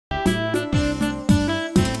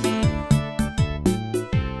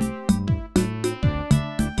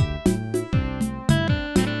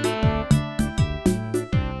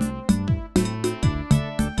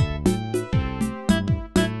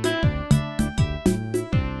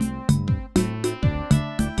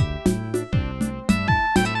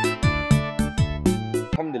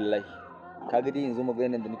kaga dai yanzu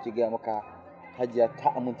maganar da nake gaya maka Hajiya ta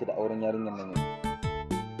aminta da auren yarinyar nan yanzu.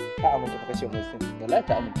 Ta aminta ka kace musu. Wallahi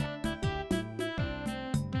ta aminta.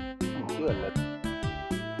 Shi wallahi.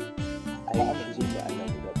 Ai shi ne Allah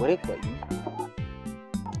ya bare ku yi.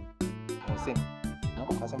 Hussein,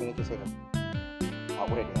 ka san me nake so da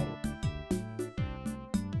hakuri da yaro.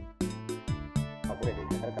 Hakuri da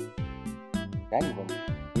ita harka. Gani ba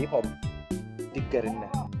me faru? Duk garin nan,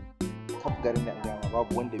 kaf garin nan da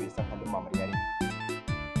babu wanda bai san halin mamar yare.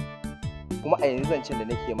 Kuma a yanzu zancen da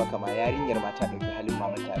nake maka ma yarinyar ma ta dauki halin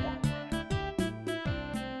mamanta da.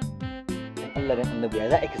 Allah dan annabi ya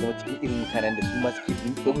za a ka zama cikin irin mutanen da su ma suke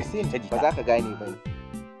bin Hussein ta ba za ka gane ba.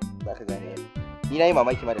 Ba ka gane. Ni nayi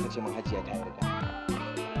mamaki ma da kace min Hajiya ta yarda.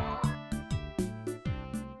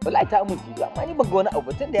 Wallahi ta amince ba amma ni ban ga wani abu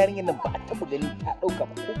tun da yarinyar nan ba a taba gani ta dauka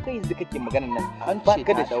ba ko kai yanzu kake maganar nan An ce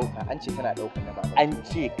ta dauka, an ce tana daukan na baba. an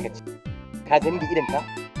ce ka gani da idan ka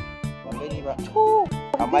Ban gani ba. to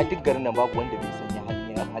Amma duk garin nan babu wanda bai sanya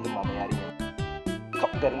halin mama yarinya.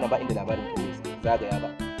 Kaf garin nan ba inda labarin ta bai zagaya ba.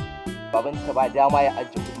 Baban ta ba dama ya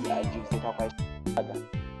ajiye kuɗi a aljihu sai ta kwashi. kaga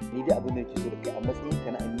ni dai abin da nake so da kai a matsayin ka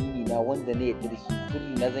na amini na wanda ne yadda da shi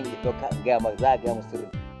sirri na zan iya dauka in gaya maka za a gaya maka sirri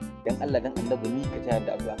dan Allah dan annabi ni ka tayar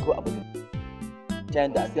da addu'a ko abin tayar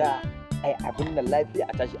da addu'a ai abin nan lafiya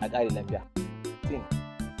a tashi a ƙare lafiya Sin,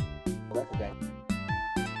 ba za ka gane.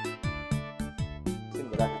 Sin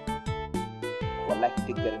ba za ka. Wallahi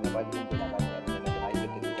duk garin nan babu inda labarin yarinya nan da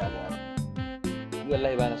mahaifiyarta bai zagaya ba. ni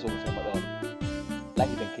wallahi ba na so mu san matsala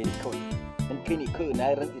wallahi dan kai ne kawai dan kai ne kawai na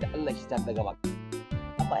rantsi da Allah shi ta daga maka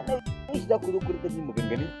amma na shi da ku zo ku rika jin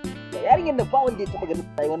maganganun da yarinyar da ba wanda ya taba ganin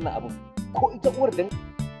sai wannan abun ko ita uwar dan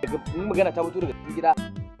daga magana ta fito daga cikin gida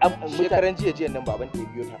Shekaran jiya nan baban ta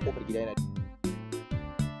biyo ta kofar gida yana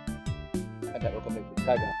da ɗaukar mai kuɗi.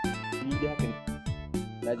 kaga ni dai haka ne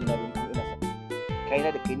na ji na bin ko ina sa kai na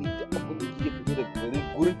da kai ni da abin da yake fito daga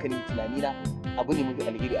gurin ka ne tunani na abu ne mafi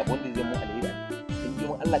alheri abu wanda zai mun alheri dan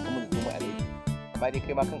girman Allah ka mun zai mun alheri Amma dai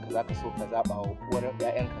kai ma kanka za ka so ka zaɓa wa uwar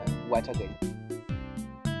 ‘ya'yanka uwa ta gari.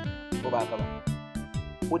 Ko ba haka ba?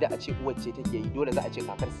 Ko da a ce uwar ce take yi dole za a ce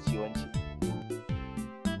kakar su ce wance.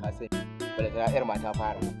 Ka sani, bala ta ‘yar mata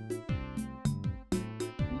fara.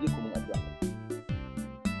 ni dai kuma addu'a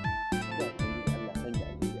Allah sanya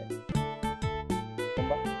alheri dan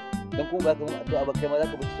ba dan kuma ba ka mun addu'a ba kai ma za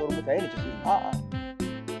ka bi sauran mutane ne ta shi a'a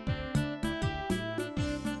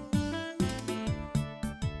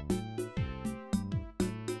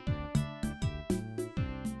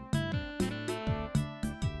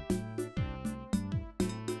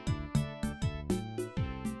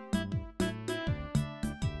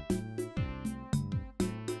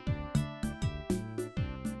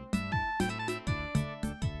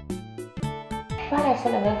Ba na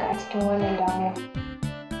son ganka a cikin wannan damuwa.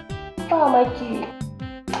 Ba maki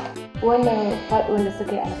wannan faɗuwar da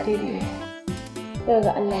suka yi alkhairi ne. Sai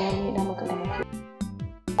ga Allah ya mai da maka da mafi.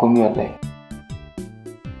 komai wallahi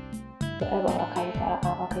Da ai ba ka yi fara'a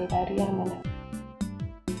ba kai dariya mana.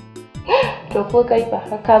 To ko kai ba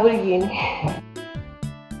har ka burge ni.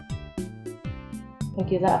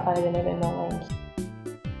 Muke za a fara da nan wayanki.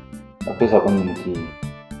 akwai sakon da muke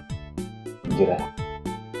jira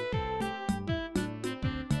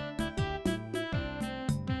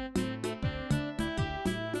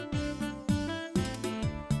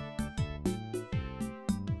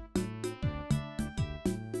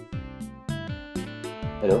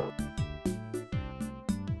Hello?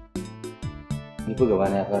 Ni fa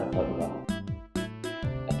gabana ya fara faɗuwa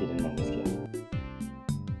a gidan nan gaskiya.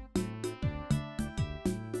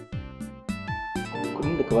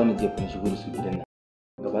 Kuɗin da ka bani jiya fa na shigo da su gidan nan.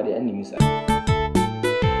 Gaba ɗaya an nemi su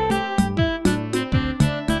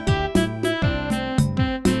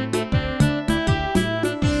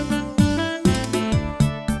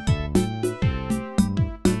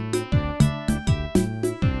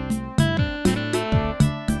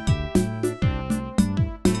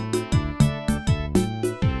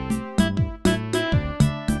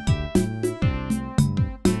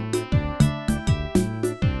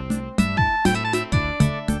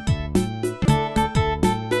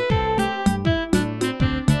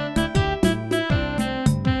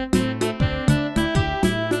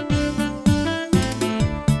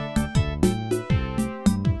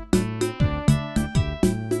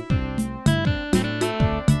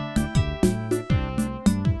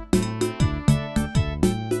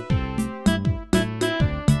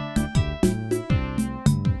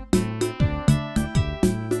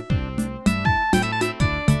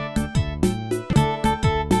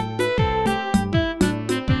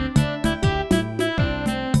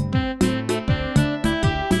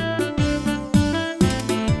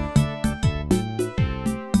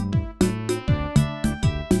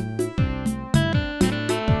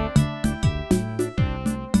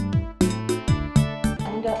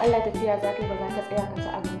Allah tafiya za ka yi ba za ka tsaya ka ci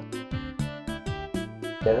abinci.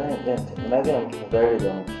 Da zan yi na gina miki zare da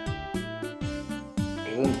miki.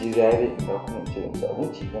 Zan ji zare da kuma in ce in ci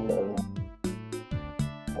abinci wanda abinci.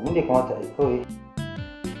 Abin da ya kamata a yi kawai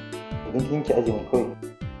idan kin ki ajiye kawai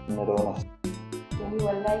na da wani. Ni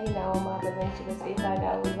wallahi nawa ma ba zan ci ba sai ka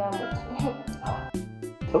dawo za mu ci.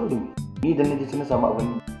 Saboda ni idan na je na samu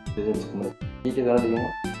abin da zan ci kuma yake zama da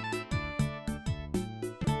yunwa.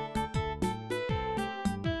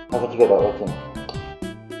 Haka kika da wakin.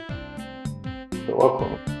 Da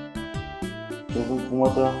wakon. Kin san kuma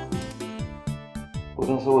ta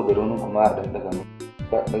kudin saboda raunin kuma a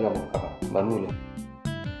daga maka ba nuna.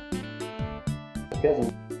 Tafiya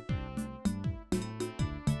zan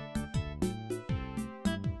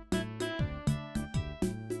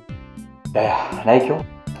Daya, na yi kyau?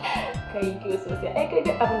 Ka yi kyau sosai, ai kai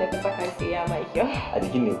duk abin da ka saka sai ya mai kyau. A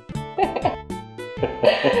jikin ne.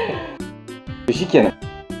 To shi kenan.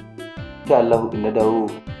 Insha Allah in na dawo.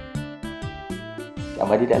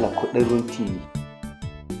 Amma dai da Allah ko ɗan runti ne.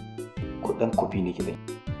 Ko ɗan kofi ne kiɗan.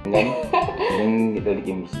 Gani? Idan ya ɗan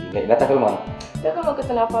rike mishi. Ina takalma na. Takalma ka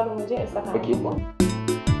tana falo mu je in saka. Okay.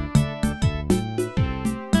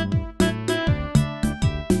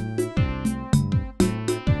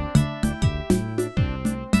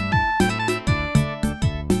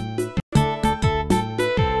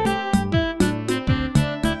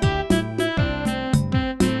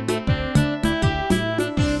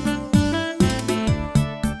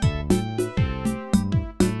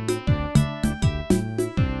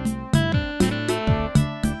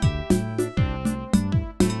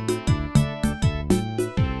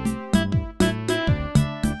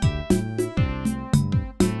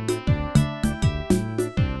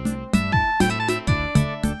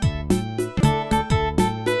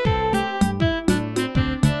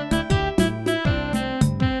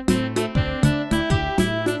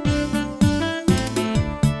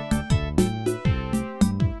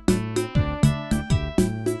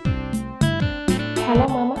 Hello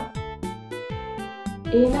mama.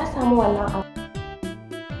 Na samu wannan abu.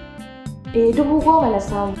 10,000 na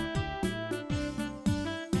samu.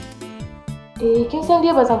 Kin san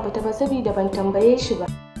dai ba zan fita ba saboda ban tambaye shi ba.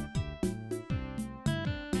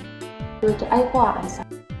 To ki aiko a ansa.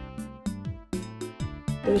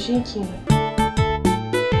 To shi kenan.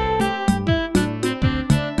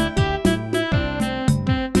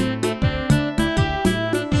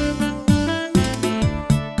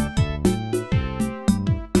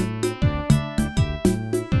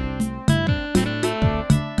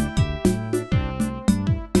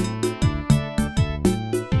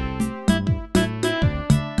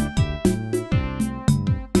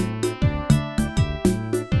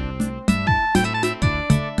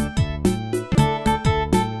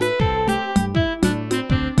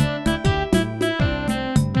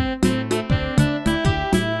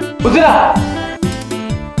 Buzira!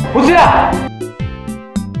 Buzira!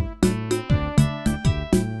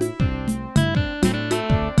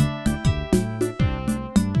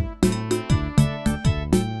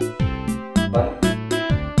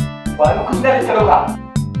 Bani kusa da ta dauka.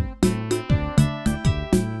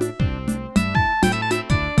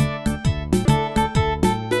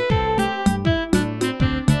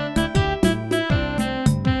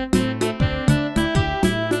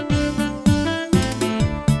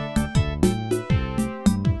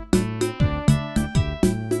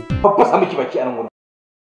 Fasa miki baki a nan wurin.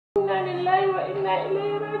 Inna lillahi wa inna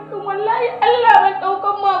ilaihi raji'un. Wallahi Allah ban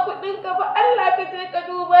daukan ma kudin ka ba. Allah ka je ka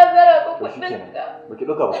duba zara ka kudin ka. Baki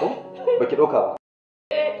dauka ba ko? Baki dauka ba.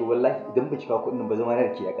 To wallahi idan baki kawo kudin ba zama na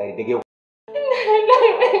da ke ya kare daga yau. Inna lillahi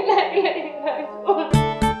wa inna ilaihi raji'un.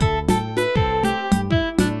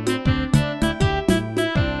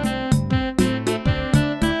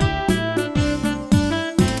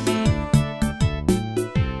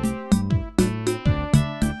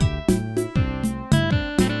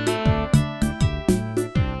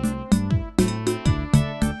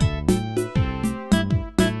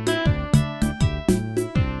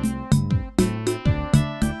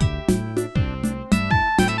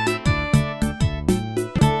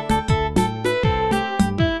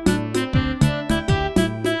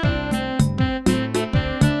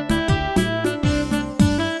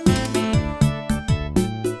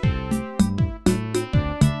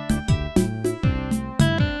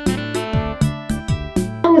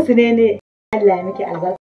 Musu ne Allah ya miki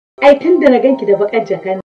albarka. Ai tun da na ganki da bakar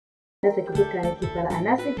jakan na saki fuska nake fara'a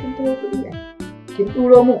na sai kin turo kuɗi a kin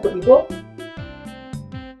turo min kuɗi ko?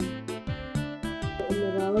 Umma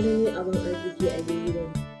ba wani ne abin arziki a gidan.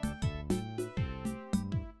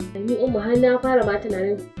 Ni umma har na fara ma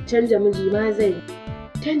tunanin canja miji ma zai.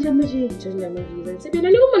 Canja miji zan sabi na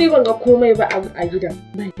umma ne ban ga komai ba a gidan.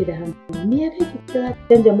 Ba ki da hankali. Me ya kai ki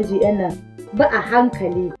canja miji yan nan? Ba a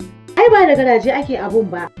hankali. Ai ba da garaje ake abun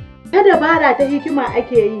ba. Ta dabara ta hikima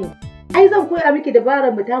ake yi. Ai zan koya miki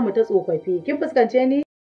dabarar mu ta tsofaffi. Kin fuskance ni?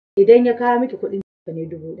 Idan ya kawo miki kuɗin ne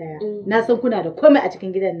 1000. Na san kuna da komai a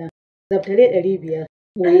cikin gidan nan. Zabtare 500.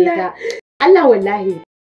 Allah wallahi.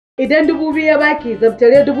 Idan 2000 ya baki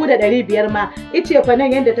zabtare 1500 ma ice fa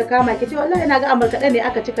nan yanda ta kama ki ce wallahi na ga amurkaɗa ne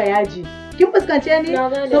aka cika yaji. Kin fuskance ni?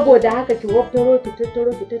 Saboda haka ki waftaro ki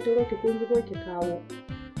tattaro ki kungigo ki kawo.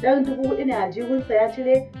 Dan 4000 ne a jihunsa ya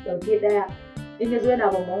cire dauke daya. In yazo yana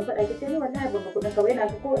ban faɗa ki ce ni wallahi ban ga kuɗin ka ba yana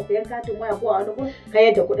ko sayan katin waya ko a wani ko ka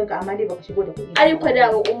yadda kuɗin ka amma dai baka shigo da kuɗi. Ai kwa da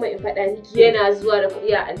umma in faɗa miki yana zuwa da kuɗi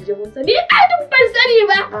a aljihunsa. Ni duk ban sani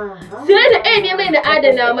ba. Sai da ne mai na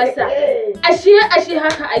adana masa. Ashe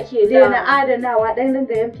haka ake da. Na adanawa dan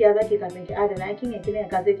ringa yankiya zaki kafin ki adana kin yanki ne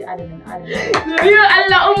ka zai ki adana na adana. Yo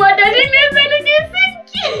Allah umma da ni ne sai nake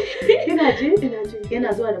sanki. Kina ji? Yana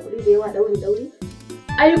zuwa da kuɗi da yawa dauri.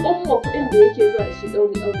 Ai umma kuɗin da yake zuwa da shi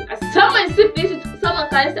ɗauri a saman sif ɗin shi saman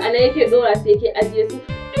kayan sa anan yake ɗora su yake ajiye su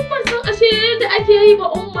duk ban san ashe yadda ake yi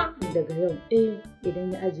ba umma. Daga yau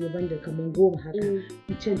idan ya ajiye banda kaman 10 haka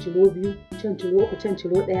can ciro 2 can ciro 3 can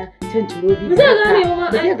ciro 1 can ciro 2 zai gane ma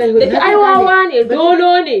da ai wawa ne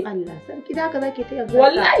dolo ne. Allah sarki da haka zake ta yanzu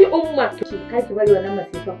wallahi umma kar ki bari wannan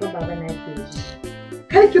masifafan baban na yake ji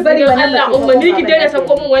kar ki bari wannan Allah umma ni ki daina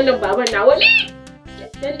sako min wannan baban na wani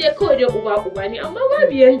dan dai kawai dai uba ne amma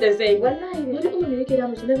babu yanda zai wallahi wani umma ne yake da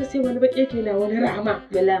mushi naga sai wani baki yake na wani rama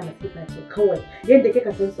bala masifa ce kawai yanda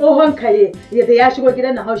kika san tsohon kare yadda ya shigo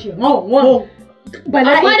gidan na haushi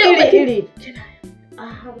bala'i iri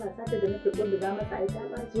aha ba sata da nake kullu za masa ai ta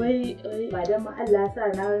baci wai ba dan ma Allah sa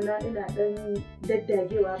na ina dan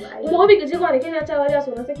daddagewa ba ai kuma bi kaje kwanaki na cewa ya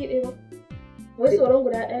so na saki ɗaya ba wai tsoron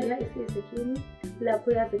guda ɗaya ya isa ya sake ni Allah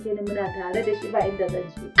ko ya sake ni muna tare da shi ba inda zan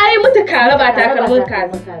ci ai mutu kare ba takalmin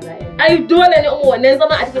kaza ai dole ne umma wannan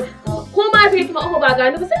zama a cikin ko ma fi kuma umma ba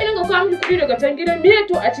gani ba sai dinga kawo miki kuɗi daga can gidan me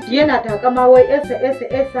to a ciki yana takama wai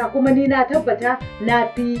esa kuma ni na tabbata na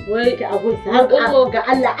fi ki abun sa ga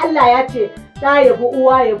Allah ya ce ta yabi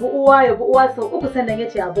uwa sau 3 sannan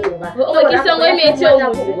yace abu uba umma kin san wai me yace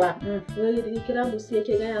uba wai da kira musu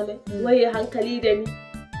yake gaya mai wai hankali da ni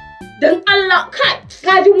dan Allah kai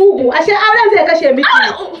ka ji mugu ashe auren zai kashe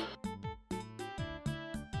miki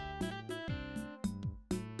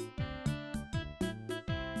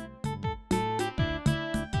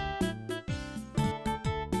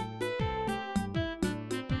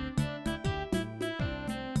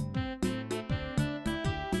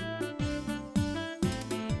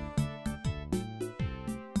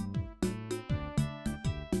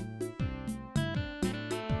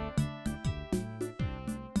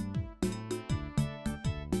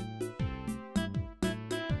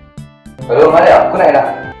Hello, Muryar, kuna ina?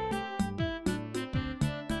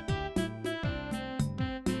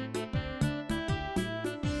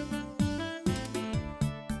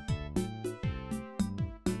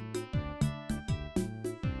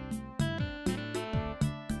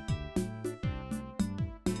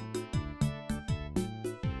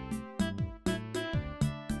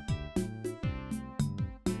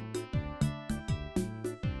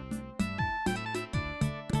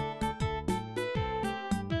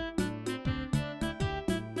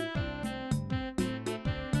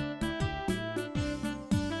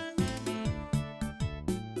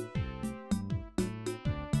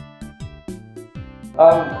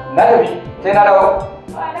 Na tafi, sai na dawo.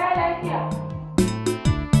 Wala lafiya.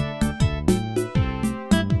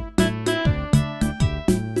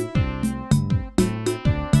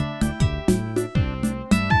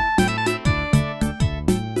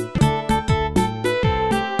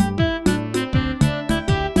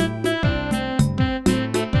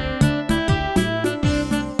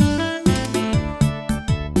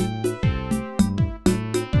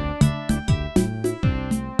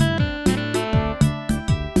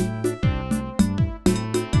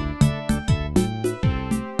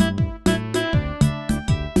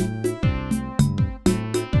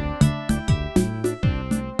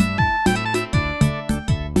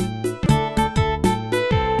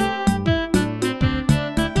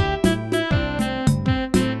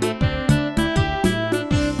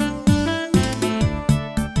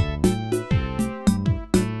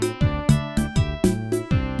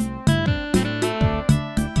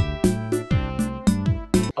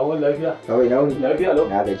 Lafiya. Kawai na wuni. Lafiya lau.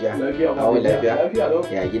 Na gajiya. Lafiya. Kawai lafiya. Lafiya lau.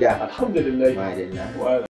 Ya gida. Alhamdulillah. Madalla.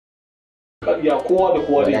 Ya kowa da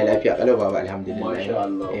kowa dai. Lafiya kalau baba alhamdulillah. Masha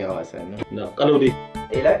Allah. Yawa sannu. Na kalau dai.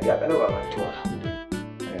 Lafiya kalau baba. To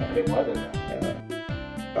alhamdulillah. Madalla.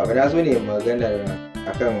 Baba na so ne maganar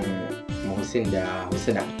akan Muhsin da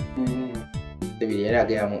Husna. Saboda yana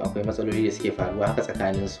gaya mun akwai matsaloli da suke faruwa haka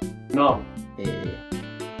tsakaninsu. Na'am.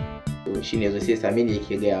 To shine zo sai same ni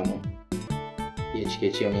yake gaya mun. Ya cike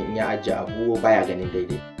ce min in ya ajiye abu baya ganin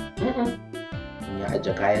daidai. In ya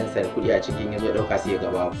ajiye kayansa da kuɗi a cikin ya zo ɗauka sai ya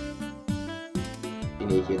gaba.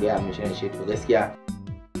 Shine yake gaya mun shi ne to gaskiya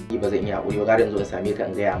ni ba zan iya haƙuri ba gara in zo in same ka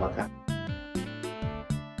in gaya maka.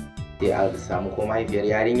 Sai a samu ko mahaifiyar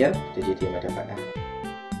yarinyar ta je ta yi mata faɗa.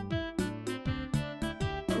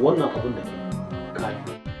 Wannan abin da kai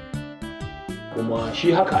kuma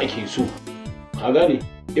shi haka ake so. Ka gane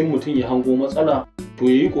in mutum ya hango matsala to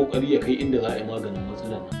yayi kokari ya kai inda za a yi maganin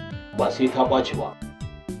matsalar nan ba sai ta ɓaci ba.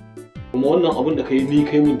 Kuma wannan abin da kai ni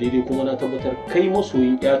kai min daidai kuma na tabbatar kai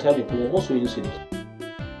masoyin ƴata ne kuma masoyin su ne.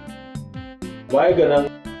 Baya ga nan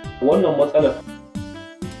wannan matsalar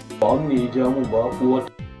ba wanda ya ja mun ba uwar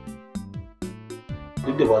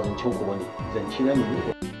duk da ba zancen ku bane zance na ne.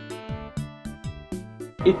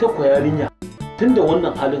 Ita ko yarinya tunda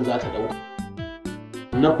wannan halin za ta dauka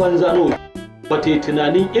na banza nawa ba ta yi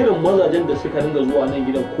tunanin irin mazajen da suka ringa zuwa nan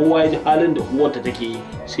gidan kowa ya ji halin da uwarta take yi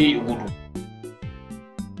sai ya gudu.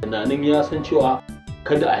 Tunanin ya san cewa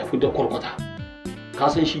kada a haifi da kwarkwata. Ka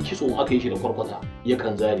san shi kitso aka yi shi da kwarkwata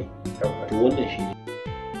yakan zare. To wannan shi ne.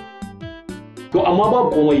 To amma babu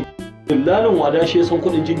komai. Dillalin wada shi ya san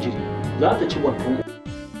kuɗin jinjiri za ta ci bantan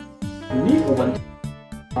ni ubanta.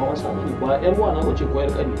 A wasa ne ba ƴar wana bace ko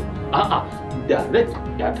ƴar ƙani. A'a direct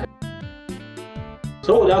ya ta.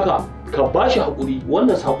 Saboda haka ka ba shi haƙuri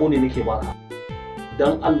wannan saƙo ne nake baka.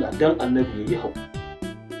 Dan Allah dan Annabi yayi haƙuri.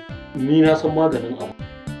 Ni na san maganin abu.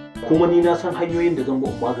 Kuma ni na san hanyoyin da zan bi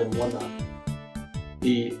maganin wannan.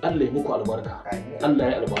 Allah ya muku albarka. Allah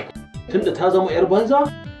ya albarka. Tunda ta zama ƴar banza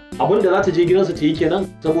abinda za ta je gidansa ta yi kenan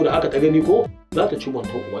saboda haka ta gani ko za ta ci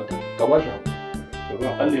bantan ubanta. Ka ba shi haƙuri.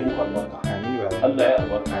 Allah ya muku albarka. Allah ya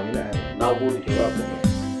albarka. Amin. Na gode.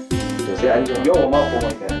 To sai an ji yawa ma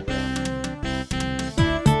komai kai.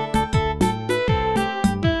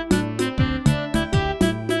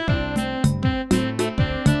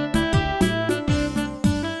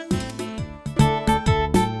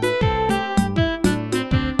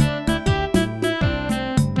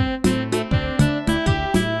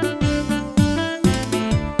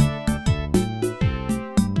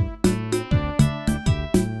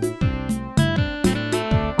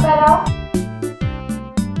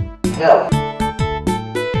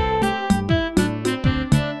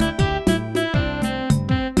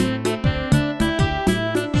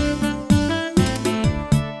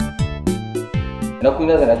 Na kuɗi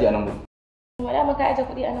na zan aje a nan gurin. Wala maka aje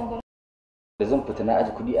kuɗi a nan gurin. Da zan fita na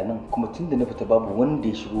aje kuɗi a nan kuma tunda na fita babu wanda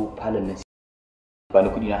ya shigo falon nan. Ba ni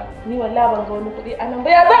kuɗi na. Ni wallahi ban ga wani kuɗi a nan ba.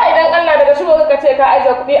 Ya za a idan Allah daga shigo ka ce ka aje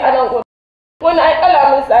kuɗi a nan gurin. Wannan ai kala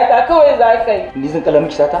min sata kawai za ka yi. Ni zan kala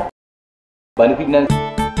miki sata? Ba ni kuɗi na.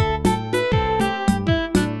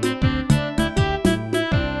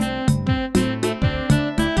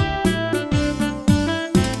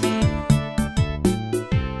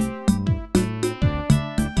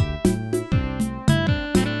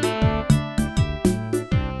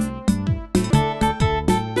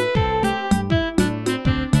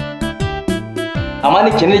 Amma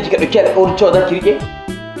ni kenan kika dauki alƙawarin cewa za ki rike?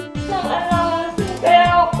 Nan Allah mun sun kai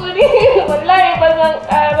hakuri. Wallahi ba zan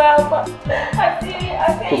ƙara ba.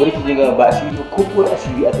 Asiri. To bari ki je ga ba asiri ba ko kuwa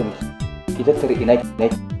asiri aka miki. Ki tattara ina ki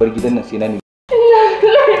bar gidan nan sai na nemi.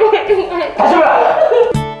 Tashi ba.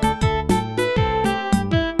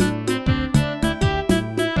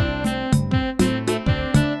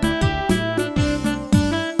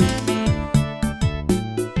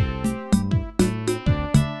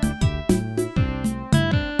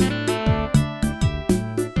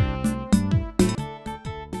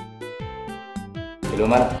 Hello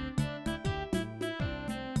Mara.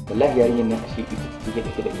 Wallahi yarinyar nan ashe ita take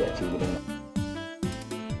kake da ita a cikin gidan nan.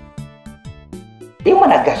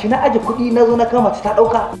 Mana gashi na aje kuɗi na zo na kama ta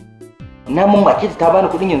ɗauka. Na mamaki ta bani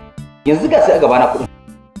kuɗin yanzu. Yanzu ga sai a gaba na kuɗin.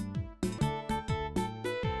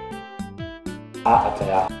 A'a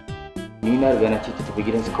tsaya. Ni na riga na ce ta tafi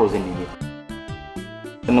gidansu kawai zan neme ta.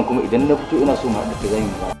 Sannan kuma idan na fito ina so mu haɗu da zan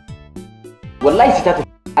yi ba. Wallahi sai ta tafi.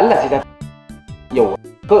 Allah sai ta tafi. Yawwa.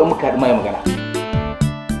 Kawai muka haɗu mai magana.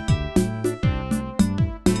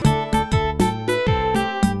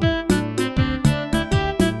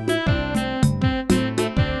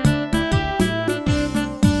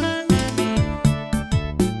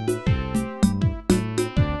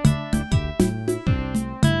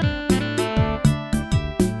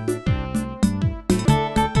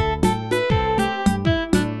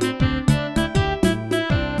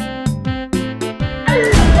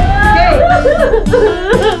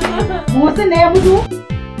 Muhsin ne ya mutu?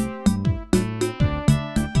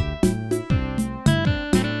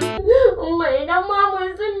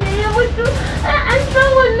 mutu. An san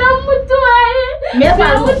wannan mutuwa ne. Me ya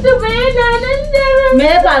faru? Mutu bai yana nan da rai. Me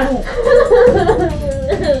ya faru?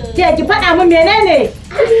 Ke ki faɗa min menene?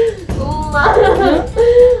 Umma.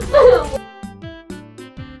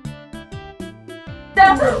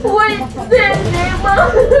 Wai zai nema.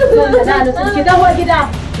 Da su ki dawo gida.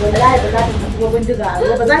 Wallahi ba za ta shigo bindiga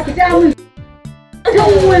a ba za ki ja min.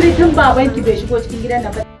 Tun wuri tun babanki bai shigo cikin gidan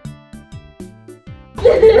nan ba.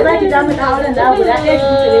 Ba za ki ja min auren da guda ɗaya ki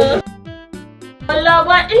tsire shi. Wallahi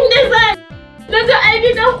ba inda zai. Daga ai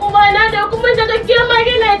gidan ubana da kuma daga kema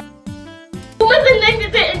gina. Kuma sannan ki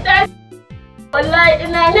sai in tashi. Wallahi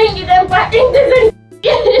ina nan gidan ba inda zan.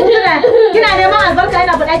 Kina neman albarka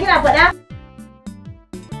yana faɗa kina faɗa?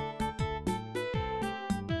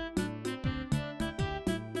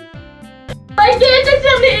 Bai ke ta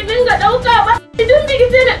ce mai in dinga ɗauka ba. Idan biki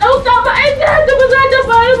sai da ɗauka ba ai ta haka ba za ta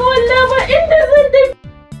faru ba wallahi ba inda zan tafi.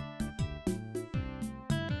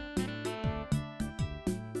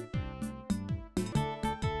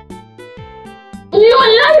 Ni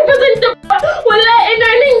wallahi ba zan tafi ba. Wallahi ina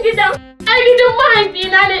nan gidan. A gidan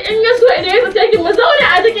mahaifina ne in ya so idan ya fita ki mu zauna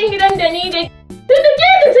a cikin gidan da ni da tun da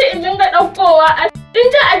ke ce in dinga ɗaukowa in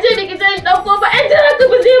ta a ce da ki in ɗauko ba ai ta haka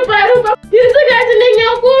ba zai faru ba. Yanzu ga shi nan ya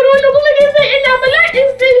koro ni kuma kin san ina bala'in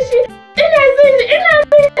san shi. Ina son shi ina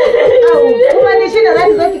son shi. Kuma ni shi da za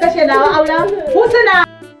ki zo ki kashe nawa auren? Husna!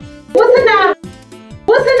 Husna!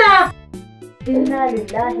 Husna! Inna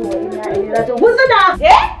lillahi wa inna ilaihi raji'un. Husna!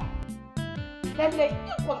 Lallai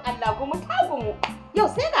ikon Allah kuma tagumu. Yau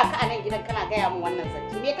sai ga ka a nan gidan kana gaya min wannan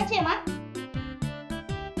zance. Me kace ma?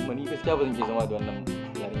 Kuma ni gaskiya ba zan iya zama da wannan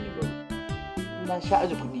yarinya ba. Na sha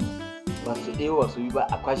aje kuɗi ba su ɗaya ba su yi ba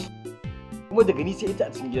a kwashi. Kuma daga ni sai ita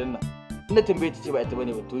a cikin gidan nan. Ina tambaye ta ce ba ita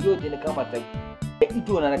bane ba to yau dai na kama ta da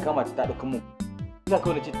ido na kama ta ɗaukan mu. Ina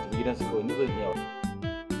kawai na ce ta tafi gidansu kawai ni ba zan iya ba.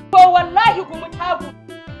 To wallahi kuma tagu.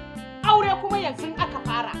 Aure kuma yanzu aka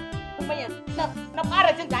fara. Kuma yanzu na fara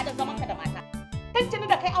jin daɗin zaman ka da mata. Tantini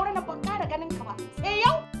da kai auren nan ban ƙara ganin ka ba. Sai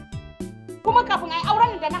yau. Kuma kafin ai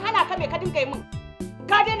auren da na hana ka me ka dinga yi min.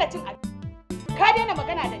 Ka daina cin abinci. Ka daina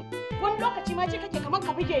magana da ni. Wani lokaci ma ji kake kaman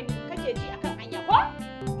ka buge ni kake ji akan hanya ko?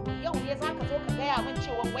 Yau ne za ka zo ka gaya min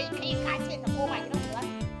cewa wai kai ka ce ta koma gidan ku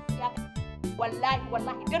za ta wallahi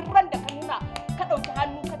wallahi duk ran da ka nuna ka ɗauki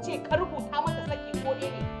hannu ka ce ka rubuta mata saki ko ne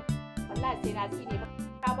wallahi sai na tsine ba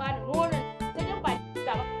ka bani nonon ta din ba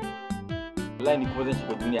da ba wallahi ni kuma zan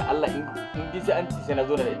shiga duniya Allah in dai sai an ci sai na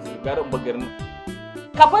zo da ita gara in bagarin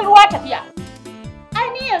ka bar ruwa tafiya ai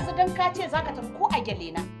ni yanzu dan ka ce zaka tafi ko a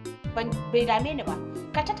gyale na bai dame ni ba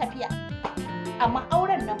ka ta tafiya amma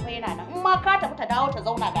auren nan fa yana nan in ma ka tafi ta dawo ta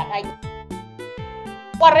zauna ga ɗaki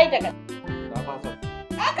kwarai da gaske na fasa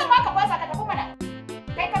haka ma ka fasa ka tafi mana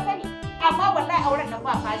kai ka sani amma wallahi auren nan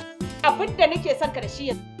ba fashi abinda nake son ka da shi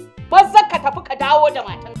yanzu bazza ka tafi ka dawo da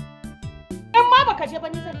matan in ma baka je ba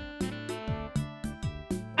ni zan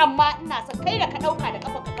amma ina son kai da ka dauka da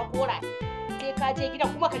kafa ka kora sai ka je gidan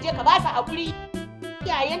kuma ka je ka ba su hakuri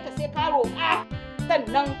iyayenta sai ka roƙa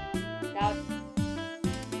sannan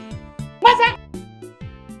maza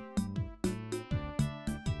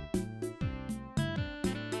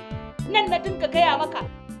nan na dinka gaya maka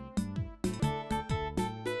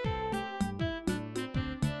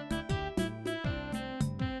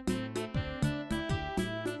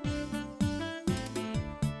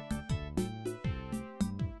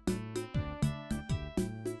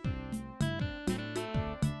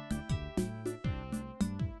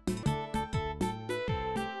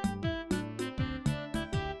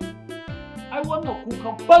ai wannan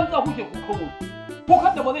kukan banza kuke kukan mu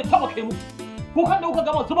kukan da ba zai taba kai mu kukan da kuka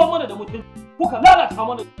gama zuban mana da mutum kuka lalata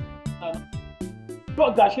mana to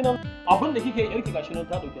gashi nan abin da kike yarki gashi nan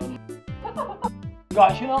ta dauki hannu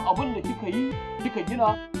gashi nan abin da kika yi kika gina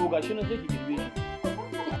to gashi nan sai ki girbe shi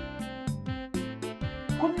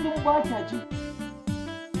kullum ba ta ji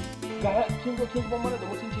ga kin ga kin zuban mana da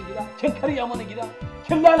mutuncin gida kin karya mana gida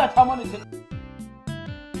kin lalata mana gida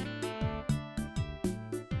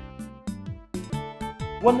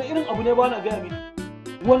wannan irin abu ne ba na gaya miki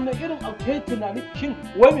wannan irin abu kai tunani shin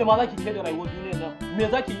wai me ma zaki kai da rayuwar duniyar nan me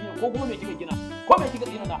zaki yi ko kuma me kika gina ko me kika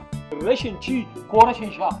tsina na rashin ci ko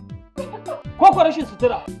rashin sha ko ko rashin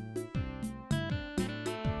sutura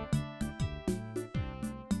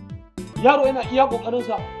yaro yana iya kokarin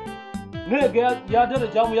sa ne ga ya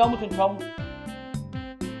daraja mu ya mutunta mu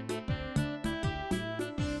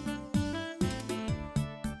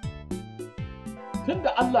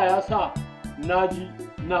tunda Allah ya sa naji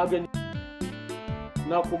na gani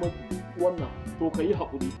na kuma wannan to ka yi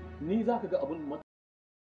haƙuri ni za ka ga abin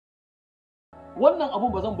wannan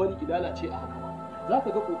abun ba zan bari ki lalace a haka ba za ka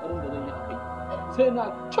ga ƙoƙarin da zan yi a kai sai na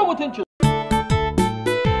ci mutuncin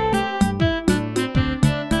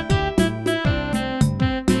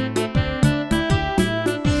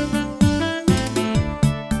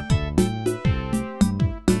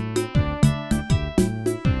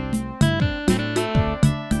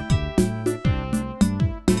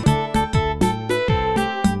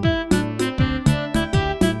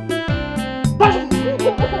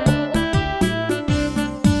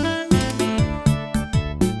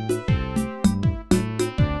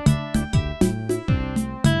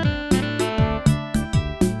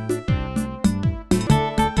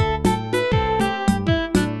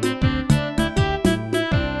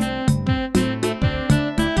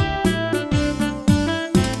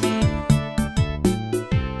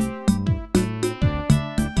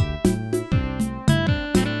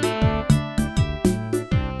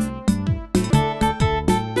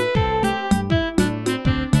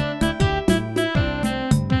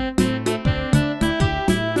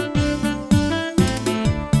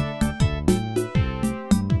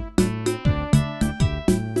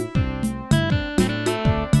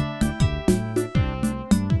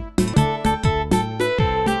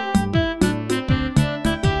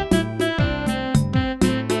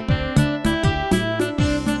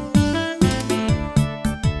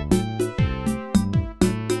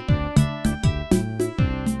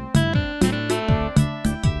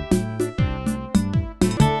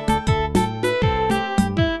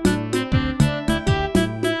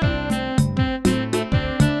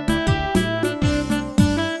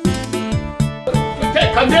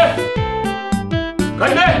Kande!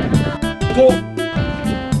 Kande! To!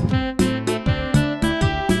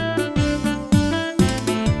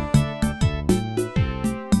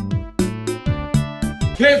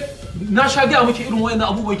 Ke na sha gaya miki irin wayannan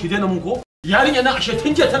abubuwan ki daina mun ko? Yarinya nan ashe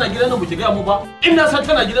tun jiya tana gidan nan baki gaya mu ba. In na san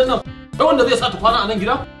tana gidan nan, kai wanda zai sa ta kwana a nan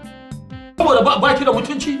gidan? Saboda ba ki da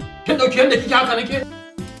mutunci, kin dauki yanda kike haka nake?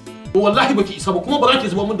 To wallahi baki isa ba kuma ba za ki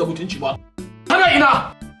zuba mun da mutunci ba. Tana ina?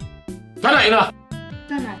 Tana ina?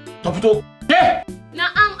 Tana. Ta fito. Ke?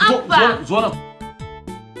 Na'am abba. Zo nan.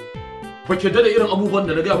 Ba ki da irin abubuwan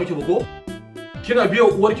da na gaya miki ba ko? Kina biya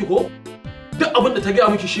uwarki ko? Duk abin da ta gaya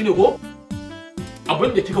miki shine ko?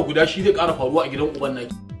 Abin da kika guda shi zai ƙara faruwa a gidan uban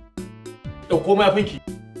naki. Ɗauko mayafinki.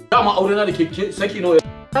 Dama aure na da ke saki nawa.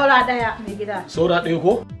 Saura ɗaya mai gida. Saura ɗaya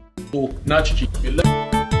ko? To na ciki. Billahi.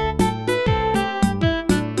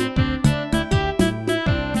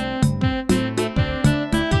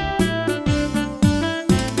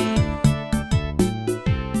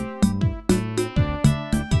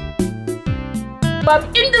 Babu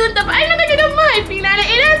inda zan tafi ai naga gidan mahaifina na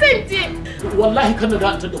ina zan je. Wallahi kan da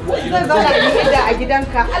ta da ku a gidan. Zan zauna in gida a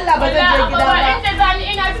gidanka. Allah ba zan je gida ba. Inda zani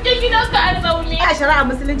ina cikin gidanka an zaune. A shari'a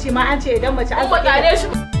musulunci ma an ce idan mace an sake shi